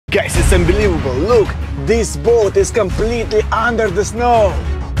It's unbelievable. Look, this boat is completely under the snow.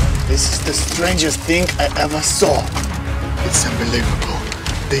 This is the strangest thing I ever saw. It's unbelievable.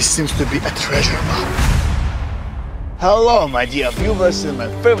 This seems to be a treasure map. Hello, my dear viewers and my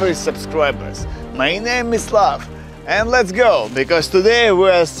favorite subscribers. My name is Slav, and let's go, because today we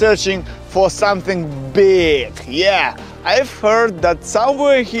are searching for something big. Yeah, I've heard that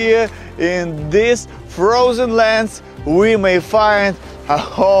somewhere here in these frozen lands we may find a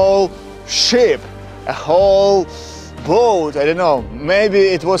whole ship, a whole boat. I don't know, maybe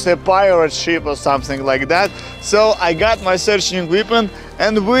it was a pirate ship or something like that. So I got my searching equipment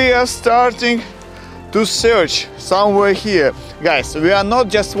and we are starting to search somewhere here. Guys, we are not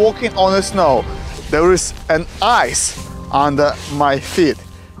just walking on the snow. There is an ice under my feet.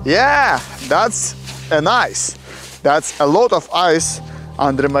 Yeah, that's an ice. That's a lot of ice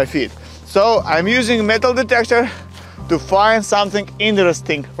under my feet. So I'm using metal detector to find something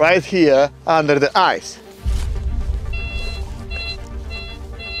interesting right here under the ice.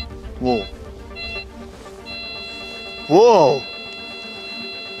 Whoa. Whoa!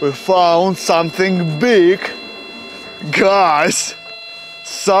 We found something big. Guys,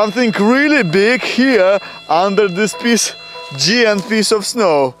 something really big here under this giant piece of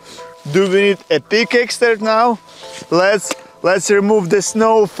snow. Do we need a pickaxe there now? Let's remove the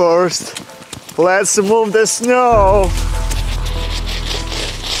snow first. Let's remove the snow.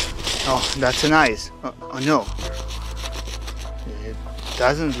 Oh, that's an ice. Oh no. It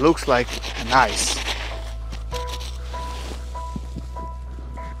doesn't look like an ice.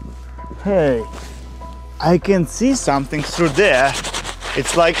 Hey, I can see something through there.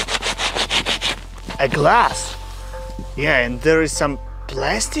 It's like a glass. Yeah, and there is some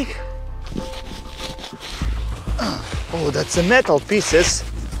plastic. Oh, that's a metal pieces.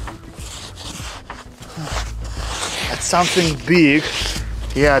 That's something big.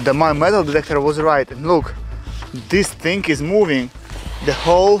 Yeah, my metal detector was right. And look, this thing is moving. The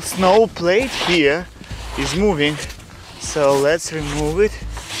whole snow plate here is moving. So let's remove it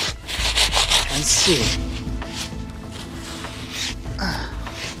and see.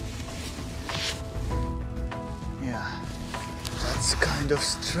 Yeah, that's kind of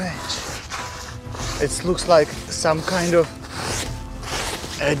strange. It looks like some kind of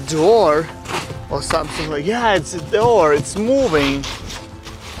a door or something like, yeah, it's a door, it's moving.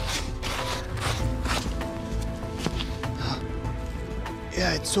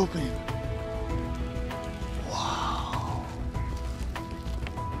 Yeah, it's opening. Wow.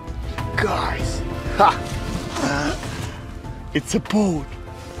 Guys, it's a boat.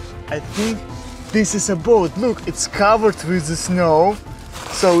 I think this is a boat. Look, it's covered with the snow.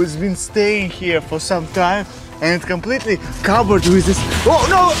 So it's been staying here for some time and it's completely covered with this. Oh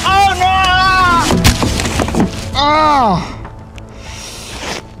no! Oh no! Oh!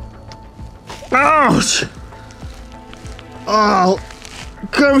 Ouch! Oh!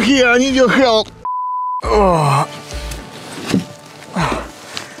 Come here, I need your help! Oh!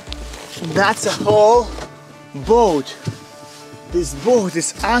 That's a whole boat. This boat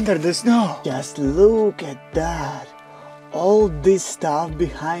is under the snow. Just look at that. All this stuff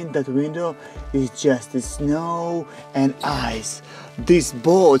behind that window is just the snow and ice. This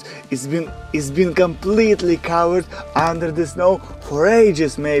boat is been completely covered under the snow for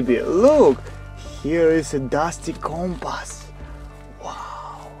ages maybe. Look, here is a dusty compass.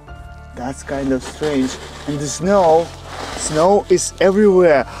 Wow, that's kind of strange. And the snow is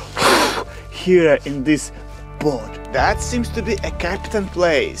everywhere here in this boat. That seems to be a captain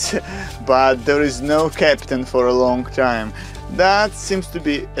place, but there is no captain for a long time. That seems to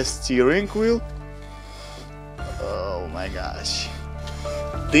be a steering wheel. Oh my gosh.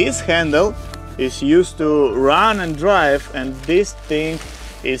 This handle is used to run and drive, and this thing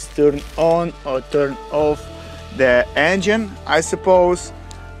is turn on or turn off the engine, I suppose,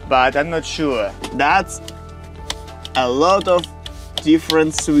 but I'm not sure. That's a lot of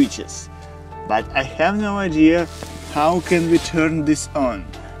different switches, but I have no idea how can we turn this on.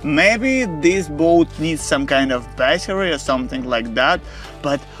 Maybe this boat needs some kind of battery or something like that,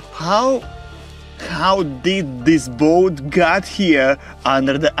 but how did this boat got here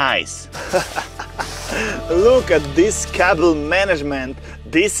under the ice? Look at this cable management.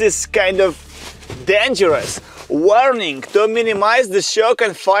 This is kind of dangerous. Warning: to minimize the shock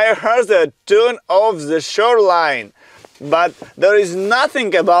and fire hazard, turn off the shoreline. But there is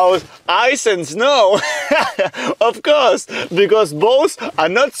nothing about ice and snow, of course, because both are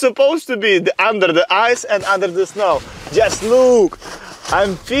not supposed to be under the ice and under the snow. Just look,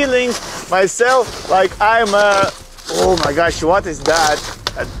 I'm feeling myself like I'm oh my gosh, what is that?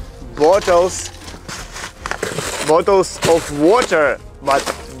 Bottles of water, but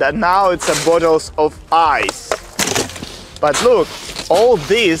that now it's a bottles of ice. But look, all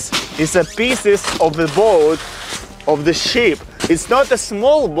this is a pieces of the boat of the ship. It's not a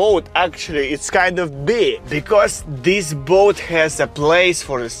small boat actually, it's kind of big, because this boat has a place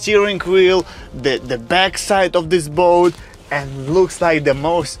for the steering wheel, the back side of this boat, and looks like the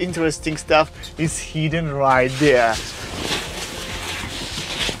most interesting stuff is hidden right there.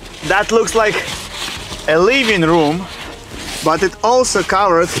 That looks like a living room, but it also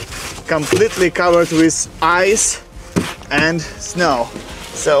completely covered with ice and snow.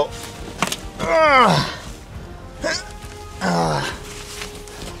 So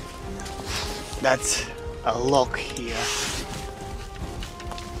that's a lock here.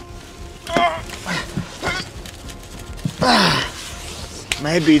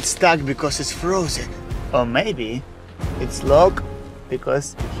 Maybe it's stuck because it's frozen. Or maybe it's locked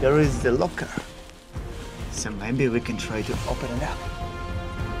because here is the locker. So maybe we can try to open it up.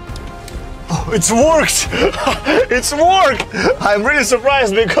 Oh, it's worked! It's worked! I'm really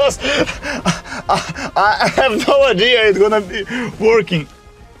surprised because I have no idea it's gonna be working.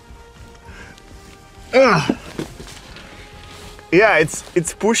 Yeah,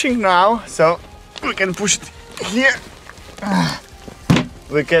 it's pushing now, so we can push it here. I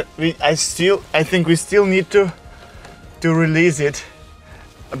think we still need to release it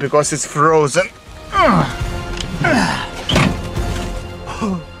because it's frozen.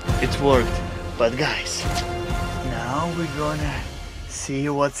 It worked. But guys, now we're gonna see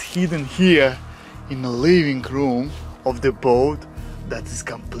what's hidden here in the living room of the boat that is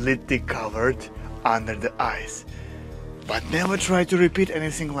completely covered under the ice. But never try to repeat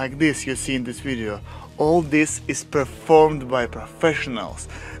anything like this you see in this video. All this is performed by professionals,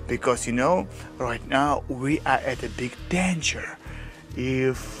 because you know, right now we are at a big danger.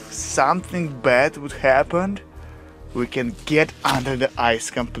 If something bad would happen, we can get under the ice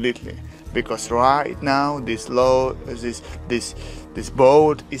completely, because right now this boat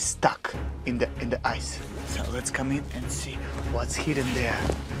is stuck in the ice. So let's come in and see what's hidden there.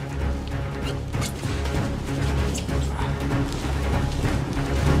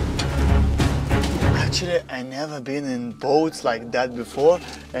 Actually, I never been in boats like that before,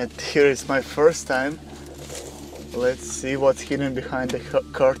 and here is my first time. Let's see what's hidden behind the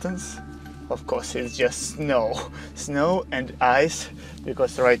curtains. Of course, it's just snow and ice,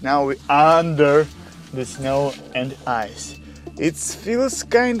 because right now we're under the snow and ice. It feels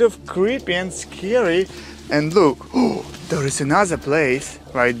kind of creepy and scary. And look, oh, there is another place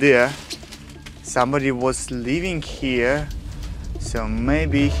right there. Somebody was living here, so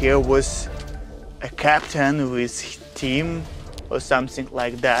maybe here was a captain with his team or something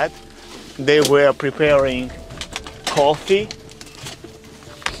like that. They were preparing coffee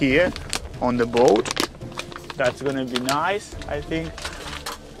here on the boat. That's gonna be nice, I think.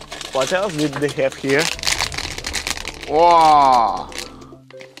 What else did they have here? Wow!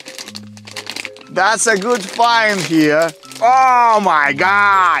 That's a good find here. Oh my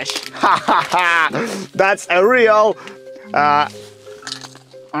gosh! That's a real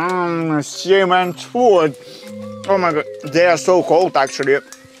cement wood. Oh my god, they are so cold actually.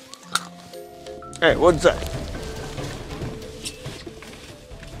 Hey, what's that?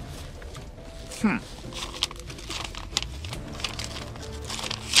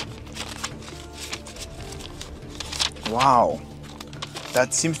 Wow,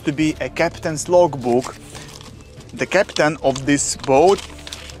 that seems to be a captain's logbook. The captain of this boat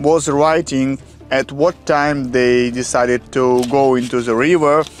was writing at what time they decided to go into the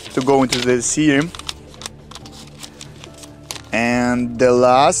river, to go into the sea. And the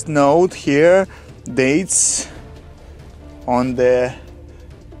last note here dates on the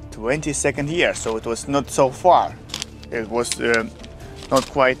 22nd year, so it was not so far. It was not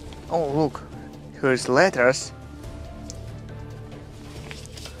quite. Oh, look, here's letters.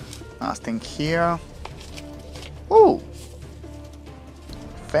 Nothing here. Oh,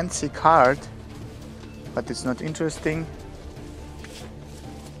 fancy card, but it's not interesting.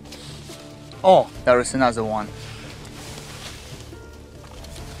 Oh, there is another one.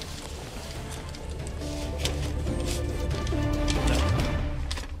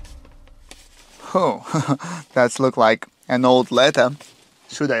 Oh, that looks like an old letter.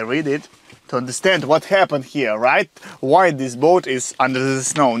 Should I read it? To understand what happened here, right? Why this boat is under the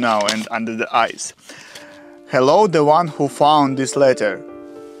snow now and under the ice. Hello, the one who found this letter.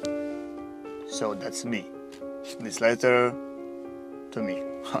 So that's me. This letter to me.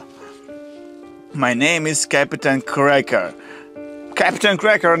 My name is Captain Cracker. Captain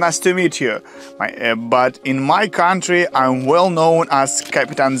Cracker, nice to meet you. But in my country, I'm well known as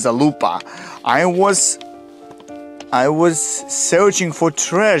Captain Zalupa. I was I was searching for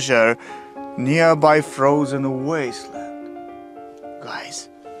treasure nearby frozen wasteland. Guys,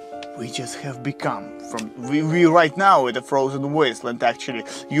 we just have become we right now at the frozen wasteland. Actually,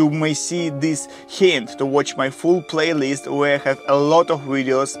 you may see this hint to watch my full playlist where I have a lot of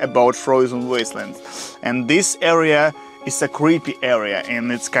videos about frozen wastelands, and this area is a creepy area and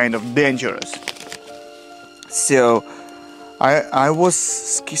it's kind of dangerous. So I was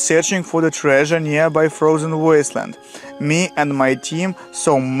searching for the treasure nearby frozen wasteland. Me and my team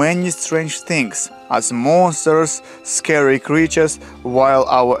saw many strange things as monsters, scary creatures while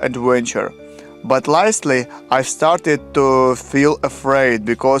our adventure. But lastly, I started to feel afraid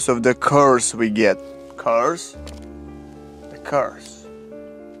because of the curse we get. Curse? The curse.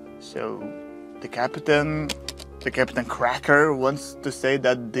 So the Captain Cracker wants to say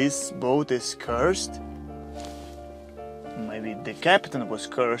that this boat is cursed? Maybe the captain was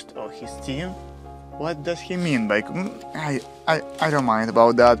cursed or his team? What does he mean by... I don't mind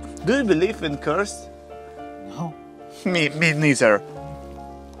about that. Do you believe in curse? No. Me neither.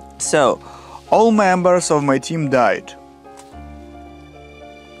 So, all members of my team died.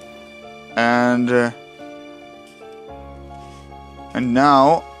 And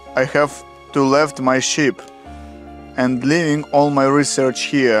now I have to left my ship and leaving all my research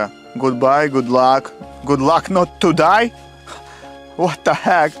here. Goodbye, good luck. Good luck not to die? What the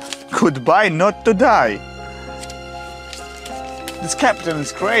heck? Goodbye not to die. This captain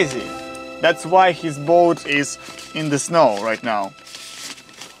is crazy. That's why his boat is in the snow right now.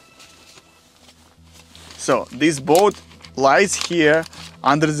 So this boat lies here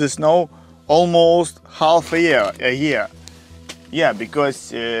under the snow almost half a year. Yeah,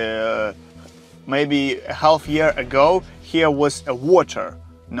 because maybe a half year ago here was a water.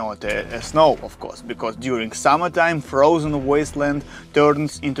 Not a snow, of course, because during summertime frozen wasteland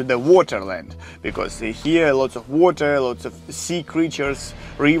turns into the waterland, because here lots of water, lots of sea creatures,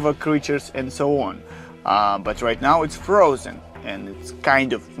 river creatures and so on. But right now it's frozen and it's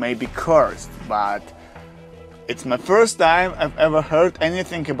kind of maybe cursed, but it's my first time I've ever heard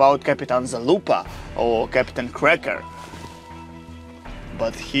anything about Capitan Zalupa or Captain Cracker.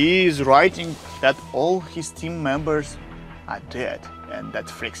 But he is writing that all his team members are dead. And that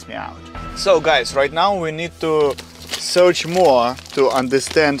freaks me out. So guys, right now we need to search more to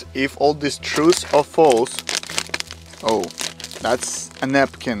understand if all this truth or false. Oh, that's a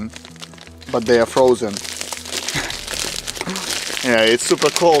napkin, but they are frozen. Yeah, it's super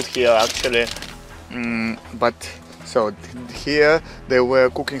cold here actually. But so here they were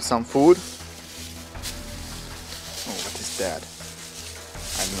cooking some food. Oh, what is that?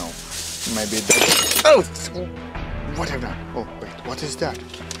 I don't know. Maybe that. Oh! What have I done? Oh, wait, what is that?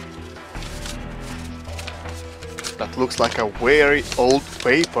 That looks like a very old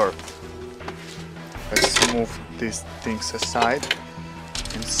paper. Let's move these things aside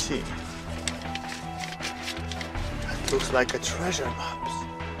and see. That looks like a treasure maps.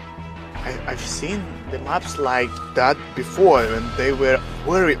 I've seen the maps like that before when they were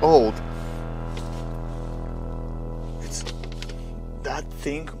very old. That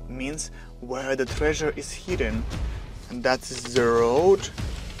thing means where the treasure is hidden. And that is the road.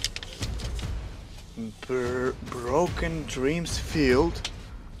 Broken Dreams Field.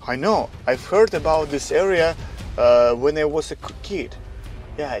 I know, I've heard about this area when I was a kid.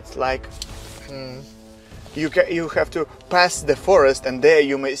 Yeah, it's like you have to pass the forest and there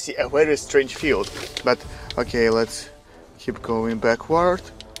you may see a very strange field. But okay, let's keep going backward.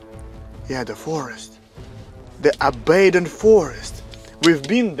 Yeah, the forest. The Abaddon Forest. We've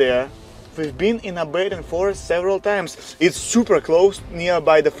been there. We've been in Abaddon Forest several times. It's super close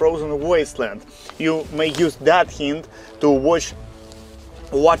nearby the frozen wasteland. You may use that hint to watch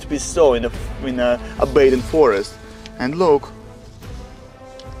what we saw in Abaddon Forest. And look,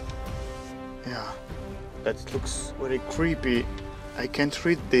 yeah, that looks very creepy. I can't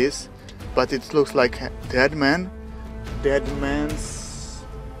read this, but it looks like a dead man. Dead man's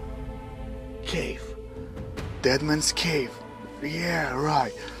cave. Dead man's cave. Yeah,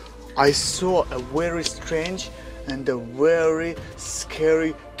 right. I saw a very strange and a very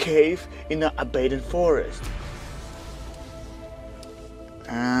scary cave in an Abaddon Forest.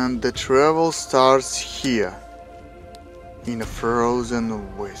 And the travel starts here, in a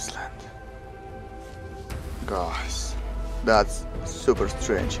frozen wasteland. Guys, that's super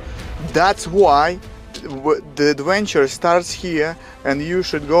strange. That's why the adventure starts here, and you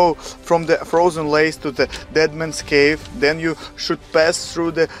should go from the frozen lakes to the Dead Man's Cave, then you should pass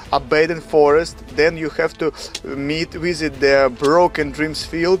through the Abaddon Forest, then you have to visit the Broken Dreams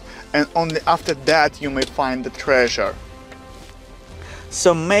Field, and only after that you may find the treasure.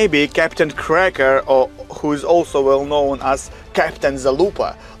 So maybe Captain Cracker, or who is also well known as Captain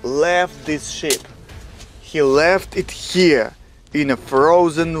Zalupa, left this ship. He left it here in a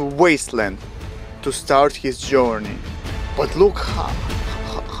frozen wasteland to start his journey. But look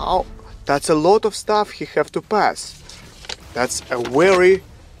how that's a lot of stuff he have to pass. That's a very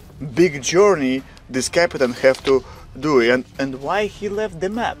big journey this captain have to do. And why he left the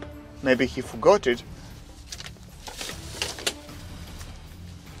map? Maybe he forgot it.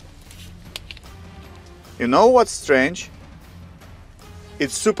 You know what's strange?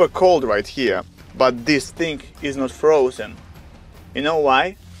 It's super cold right here, but this thing is not frozen. You know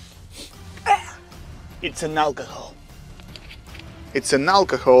why? It's an alcohol. It's an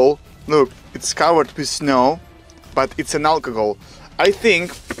alcohol. Look, it's covered with snow, but it's an alcohol. I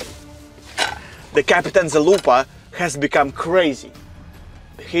think the Captain Zalupa has become crazy.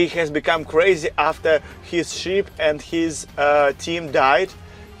 He has become crazy after his ship and his team died.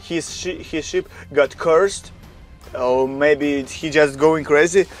 His ship got cursed, or maybe he just going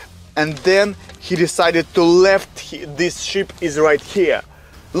crazy, and then he decided to left this ship is right here.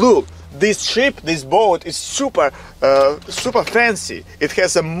 Look, this ship, this boat is super fancy. It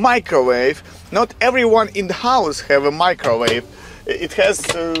has a microwave. Not everyone in the house have a microwave. It has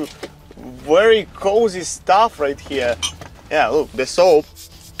very cozy stuff right here. Yeah, look, the soap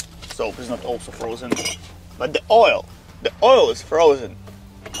is not also frozen, but the oil is frozen.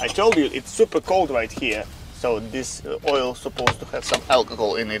 I told you it's super cold right here, so this oil is supposed to have some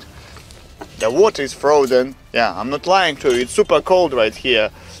alcohol in it. The water is frozen. Yeah, I'm not lying to you, it's super cold right here.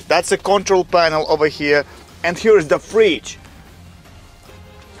 That's a control panel over here, and here is the fridge.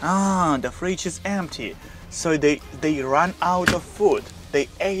 Ah, the fridge is empty, so they ran out of food. They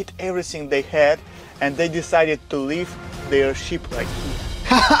ate everything they had, and they decided to leave their ship right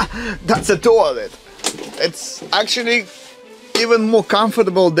here. That's a toilet. It's actually even more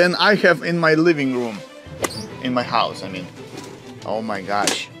comfortable than I have in my living room, in my house, I mean. Oh my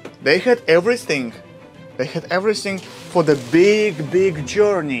gosh. They had everything. They had everything for the big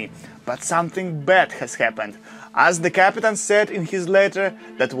journey. But something bad has happened. As the captain said in his letter,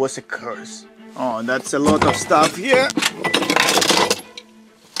 that was a curse. Oh, that's a lot of stuff here.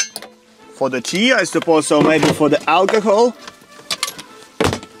 For the tea, I suppose, or maybe for the alcohol.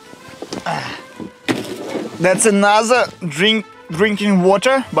 That's another drinking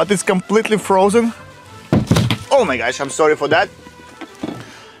water, but it's completely frozen. Oh my gosh, I'm sorry for that.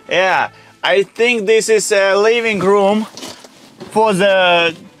 Yeah, I think this is a living room for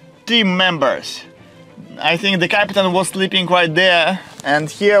the team members. I think the captain was sleeping right there, and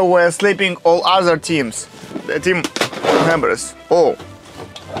here were sleeping all other teams, the team members. Oh,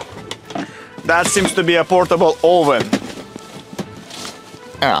 that seems to be a portable oven.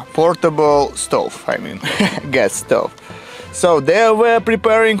 Yeah, portable stove, I mean, gas stove. So they were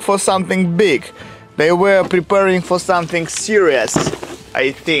preparing for something big. They were preparing for something serious,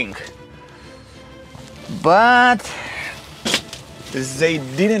 I think. But they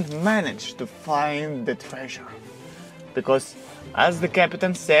didn't manage to find the treasure. Because, as the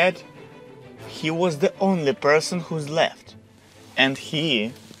captain said, he was the only person who's left. And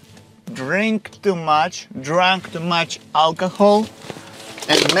he drank too much alcohol.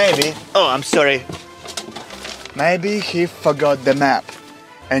 And maybe, oh, I'm sorry, maybe he forgot the map,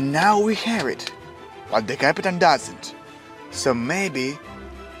 and now we have it, but the captain doesn't. So maybe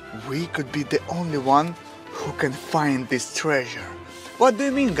we could be the only one who can find this treasure. What do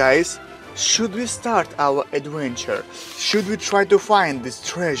you mean, guys? Should we start our adventure? Should we try to find this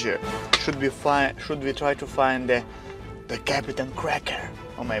treasure? Should we try to find the Captain Cracker,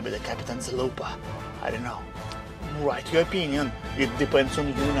 or maybe the Captain Zalupa? I don't know. Write your opinion, it depends on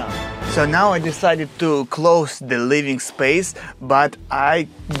you now. So now I decided to close the living space, but I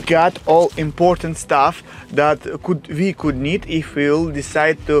got all important stuff that we could need if we'll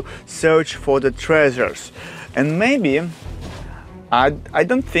decide to search for the treasures. And maybe, I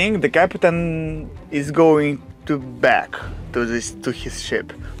don't think the captain is going to back to his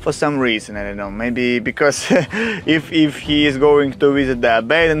ship for some reason. I don't know, maybe because if he is going to visit the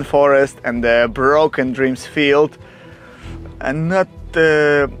abandoned forest and the Broken Dreams field, and not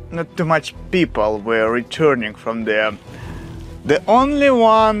too much people were returning from there. The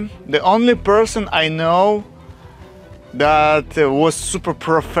only person I know that was super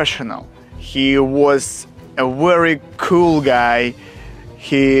professional. He was a very cool guy.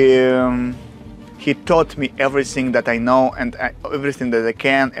 He taught me everything that I know and everything that I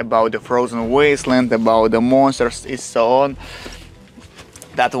can about the frozen wasteland, about the monsters and so on.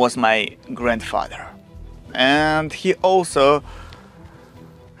 That was my grandfather. And he also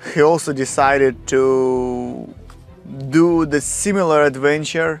decided to do the similar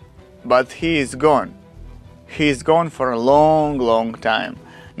adventure, but he is gone. He is gone for a long time.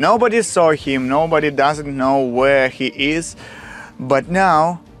 Nobody saw him, nobody doesn't know where he is. But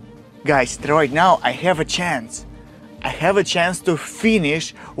now, guys, right now I have a chance. I have a chance to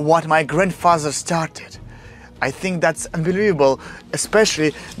finish what my grandfather started. I think that's unbelievable,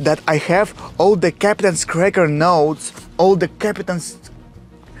 especially that I have all the Captain's Cracker notes, all the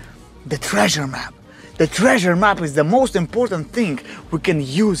treasure map. The treasure map is the most important thing. We can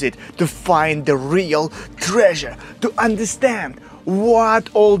use it to find the real treasure, to understand what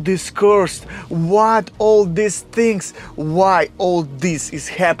all this cursed, what all these things, why all this is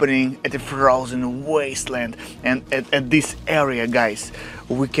happening at the frozen wasteland and at this area, guys.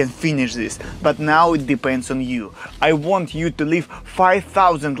 We can finish this, but now it depends on you. I want you to leave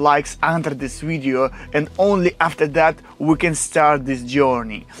 5,000 likes under this video, and only after that we can start this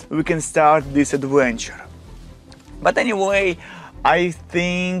journey, we can start this adventure. But anyway, I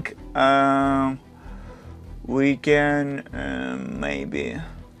think we can maybe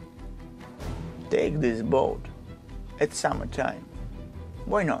take this boat at summertime.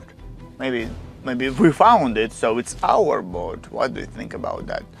 Why not? Maybe we found it, so it's our boat. What do you think about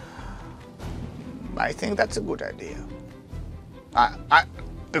that? I think that's a good idea. I'm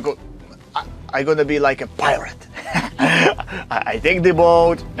gonna be like a pirate. I take the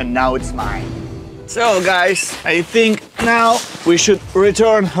boat and now it's mine. So guys, I think now we should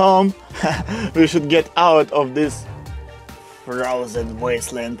return home. We should get out of this frozen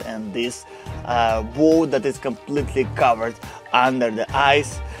wasteland and this boat that is completely covered under the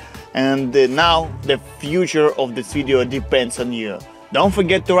ice. And now the future of this video depends on you. Don't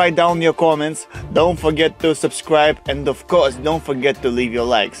forget to write down your comments, don't forget to subscribe, and of course don't forget to leave your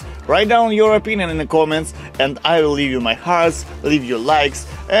likes. Write down your opinion in the comments and I will leave you my hearts, leave your likes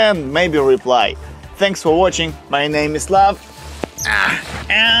and maybe reply. Thanks for watching, my name is Love,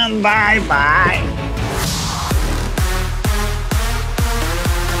 and bye bye.